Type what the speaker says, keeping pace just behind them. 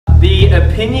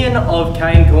opinion of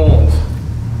Kane Corns.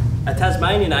 A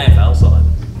Tasmanian AFL side.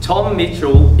 Tom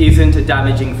Mitchell isn't a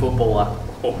damaging footballer.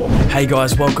 Hey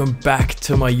guys, welcome back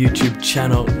to my YouTube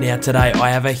channel. Now today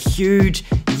I have a huge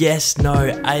yes no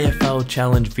AFL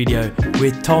challenge video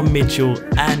with Tom Mitchell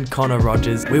and Connor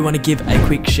Rogers. We want to give a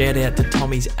quick shout out to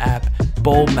Tommy's app,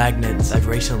 Ball Magnets. They've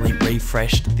recently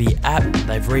refreshed the app,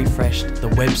 they've refreshed the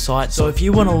website. So if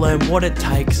you want to learn what it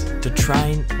takes to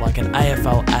train like an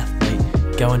AFL athlete,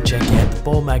 go and check out the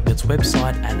Ball Magnets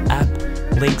website and app.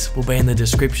 Links will be in the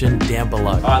description down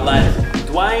below. Alright lads,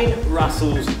 Dwayne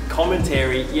Russell's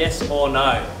commentary, yes or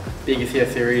no? Biggest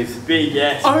yes there is. Big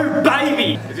yes. Oh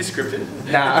baby! Is this scripted?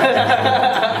 Nah.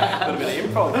 A little bit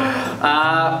of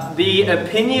improv. The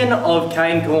opinion of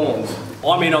Kane Corns.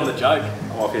 I'm in on the joke.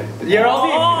 I'm off him. You're off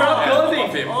him. I'm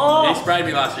off him. Oh. He sprayed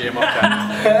me last year, I'm off Kane.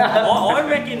 I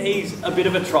reckon he's a bit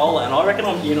of a troller and I reckon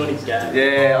I'm in on his game.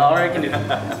 Yeah, I reckon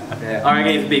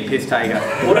he's a big piss taker.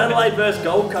 Port Adelaide versus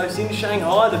Gold Coast in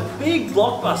Shanghai, the big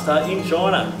blockbuster in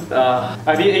China.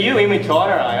 Are you in with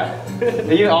China, are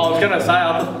you? I was going to say,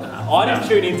 I didn't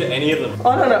tune into any of them.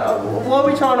 I don't know. Why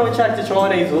are we trying to attract the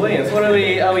Chinese audience? What are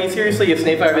we seriously a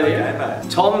sniff over there?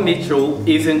 Tom Mitchell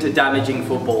isn't a damaging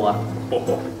footballer.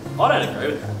 I don't agree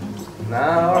with that. No.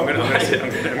 I'm going to sit on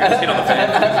the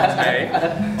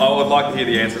fence. I would like to hear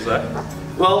the answers though.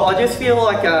 Well, I just feel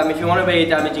like if you want to be a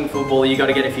damaging footballer, you got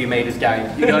to get a few metres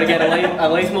gained. You got to get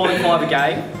at least more than 5 a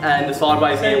game, and the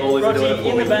sideways handball isn't doing it for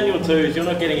in the you. manual twos, you're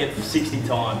not getting it 60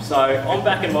 times. So I'm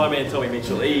backing my man Tommy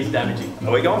Mitchell. He is damaging.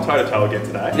 Are we going toe to toe again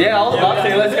today? Yeah, I'll love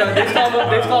to. Let's go. This time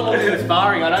we'll do the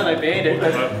sparring. I know they banned it.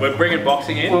 We're bringing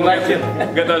boxing in. We'll make it.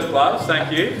 Get those gloves,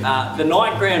 thank you. The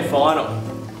night grand final.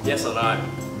 Yes or no?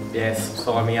 Yes,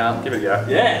 sign me up. Give it a go.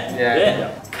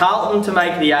 Yeah. Carlton to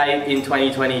make the 8 in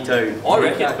 2022. I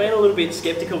reckon I've been a little bit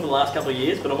sceptical for the last couple of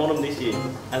years, but I'm on them this year.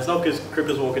 And it's not because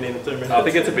Cripper's walking in 2 minutes. I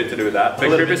think it's a bit to do with that. But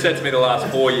Cripper said to me the last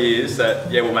 4 years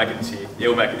that, yeah, we'll make it this year. Yeah,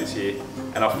 we'll make it this year.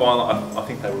 And I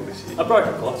think they will this year. A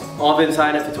broken clock. I've been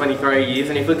saying it for 23 years,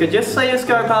 and if we could just see us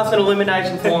go past an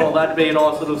elimination final, that'd be a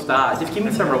nice little start. Just give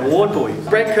me some reward, boys.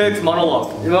 Brett Kirk's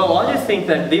monologue. Well, I just think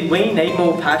that we need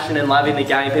more passion and love in the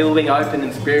game, people being open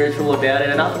and spiritual about it,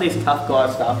 and enough of this tough guy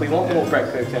stuff. We want more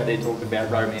Brett Kirk's out there talking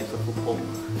about romance of football.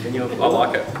 I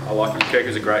like it. I like it. Kirk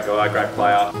is a great guy, great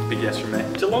player. Big yes from me.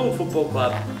 Geelong Football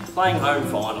Club playing home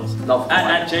finals. Not for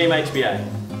at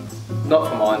GMHBA. Not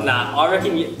for mine. Nah, I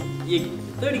reckon you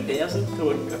 30,000 to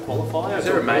a qualifier. Is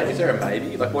there a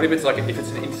maybe? Like, what if it's if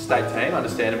it's an interstate team?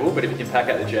 Understandable, but if you can pack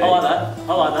out the G. I like that.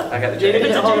 Pack out the G. If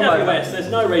it's a GWS, there's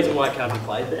no reason why it can't be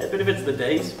played there. But if it's the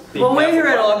D's, well, we're here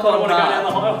at Icon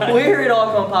Park. We're here at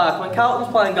Icon Park. When Carlton's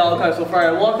playing Gold Coast or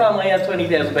Freo, why can't we have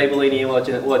 20,000 people in here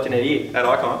watching it here? At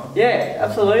Icon? Yeah,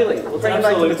 absolutely. We'll bring it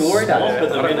back to the glory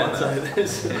days.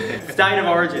 State of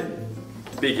origin.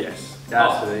 Big yes.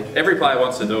 Every player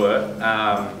wants to do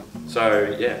it.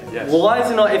 So yeah, yes. Why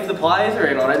is it not? If the players are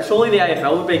in on it, surely the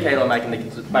AFL would be keen on making the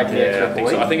extra point.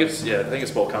 So. I think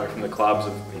it's more coming from the clubs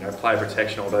of player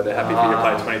protection. Although they're happy for you to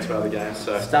play 22 other games.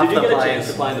 So did you get a chance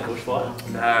to play in the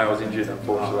bushfire? No, I was injured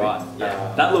unfortunately. Oh, right.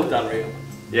 Yeah, that looked unreal.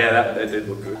 Yeah, that did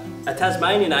look good. A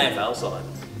Tasmanian AFL side.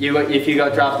 If you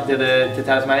got drafted to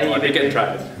Tasmania, you'd be getting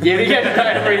traded. Yeah, you get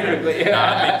traded pretty quickly.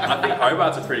 Yeah. I think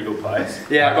Hobart's a pretty good place.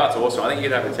 Yeah. Hobart's awesome. I think you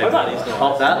could have a team. Hobart is nice.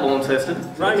 Pop that,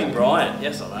 Launceston. Roaming Bryant,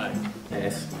 yes or no?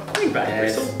 Yes. Bring back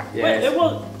Bristol. Yes. It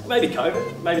was maybe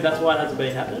COVID. Maybe that's why it hasn't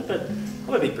been happening. But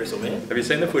I'm a big Bristol man. Have you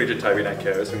seen the footage of Toby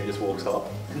Nankervis when he just walks up?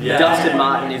 Yeah. Dustin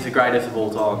Martin is the greatest of all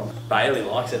time. Bailey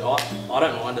likes it. I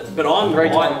don't mind it. But I'm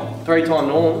three-time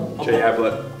Norm. G.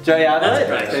 Ablett. That's a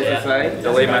great shout.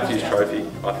 The Lee Matthews Trophy.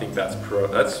 I think that's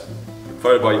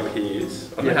voted by your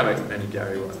peers. I don't know how many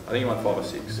Gary won. I think he won 5 or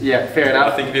 6. Yeah, fair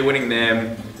enough. I think if you're winning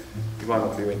them, you might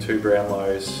not be winning 2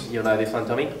 Brownlows. You'll know this one,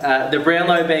 Tommy. The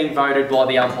Brownlow being voted by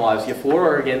the umpires. You're for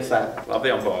or against that? Love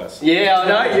the umpires. Yeah, I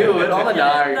know you would. I'm a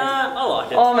no. Nah, I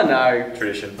like it. I'm a no.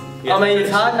 Tradition. Yeah, I mean, it's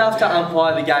hard enough to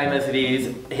umpire the game as it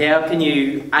is. How can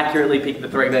you accurately pick the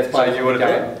 3 best players in the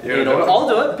game? I'll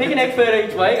do it. Pick an expert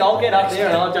each week. I'll get up there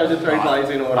and I'll judge the 3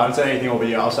 players in order. I haven't said anything over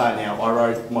here. I'll say it now. I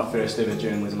wrote my first ever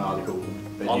journalism article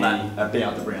about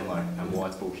the Brownlow and why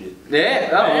it's bullshit. Yeah.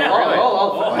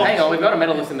 Hang on, we've got a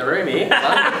medalist in the room here.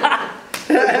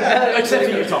 Except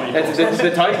for you, Tommy. It's the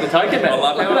token man. I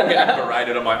love how I'm getting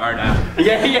berated on my own app.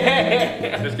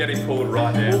 Yeah. Just getting pulled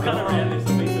right now. We'll come around this.